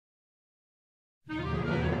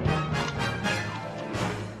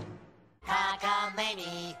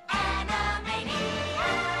Animaniacs,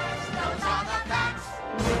 those are the facts.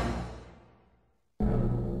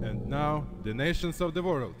 And now, the nations of the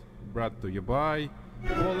world, brought to you by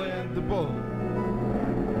Polandball.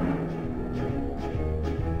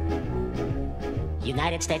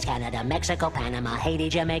 United States, Canada, Mexico, Panama, Haiti,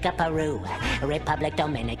 Jamaica, Peru, Republic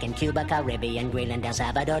Dominican, Cuba, Caribbean, Greenland, El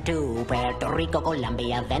Salvador too, Puerto Rico,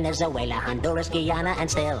 Colombia, Venezuela, Honduras, Guyana, and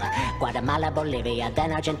still Guatemala, Bolivia,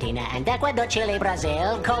 then Argentina, and Ecuador, Chile,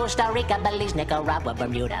 Brazil, Costa Rica, Belize, Nicaragua,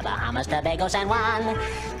 Bermuda, Bahamas, Tobago, San Juan,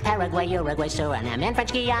 Paraguay, Uruguay, Suriname, and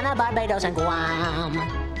French Guiana, Barbados, and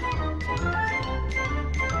Guam.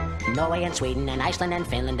 Norway and Sweden and Iceland and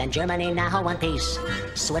Finland and Germany now one piece.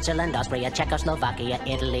 Switzerland, Austria, Czechoslovakia,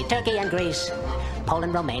 Italy, Turkey and Greece.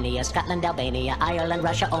 Poland, Romania, Scotland, Albania, Ireland,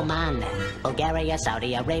 Russia, Oman. Bulgaria,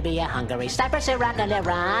 Saudi Arabia, Hungary, Cyprus, Iraq and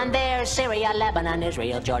Iran. There's Syria, Lebanon,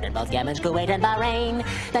 Israel, Jordan, both Yemen, Kuwait and Bahrain.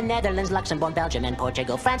 The Netherlands, Luxembourg, Belgium and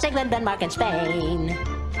Portugal, France, England, Denmark and Spain.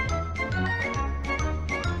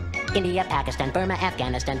 India, Pakistan, Burma,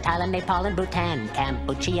 Afghanistan, Thailand, Nepal and Bhutan,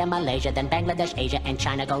 Cambodia, Malaysia, then Bangladesh, Asia and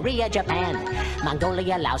China, Korea, Japan,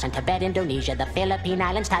 Mongolia, Laos and Tibet, Indonesia, the Philippine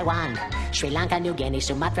Islands, Taiwan, Sri Lanka, New Guinea,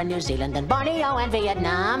 Sumatra, New Zealand, then Borneo and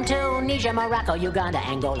Vietnam, Tunisia, Morocco, Uganda,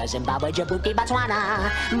 Angola, Zimbabwe, Djibouti, Botswana,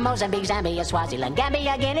 Mozambique, Zambia, Swaziland,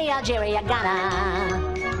 Gambia, Guinea, Algeria,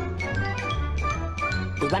 Ghana.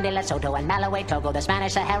 Burundi, Lesotho, and Malawi, Togo, the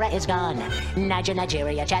Spanish Sahara is gone. Niger,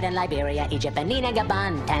 Nigeria, Chad and Liberia, Egypt, Benin and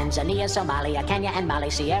Gabon, Tanzania, Somalia, Kenya and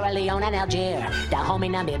Mali, Sierra Leone and Algeria, Dahomey,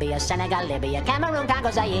 Namibia, Senegal, Libya, Cameroon,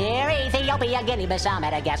 Congo, Zaire, Ethiopia, Guinea-Bissau,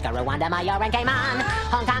 Madagascar, Rwanda, Major and Cayman,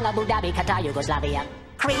 Hong Kong, Abu Dhabi, Qatar, Yugoslavia,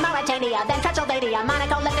 Crete, Mauritania, then Transylvania,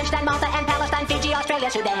 Monaco, Liechtenstein, Malta and Palestine, Fiji,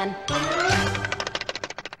 Australia, Sudan.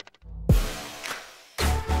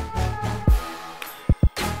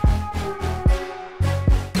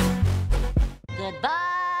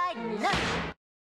 Goodbye.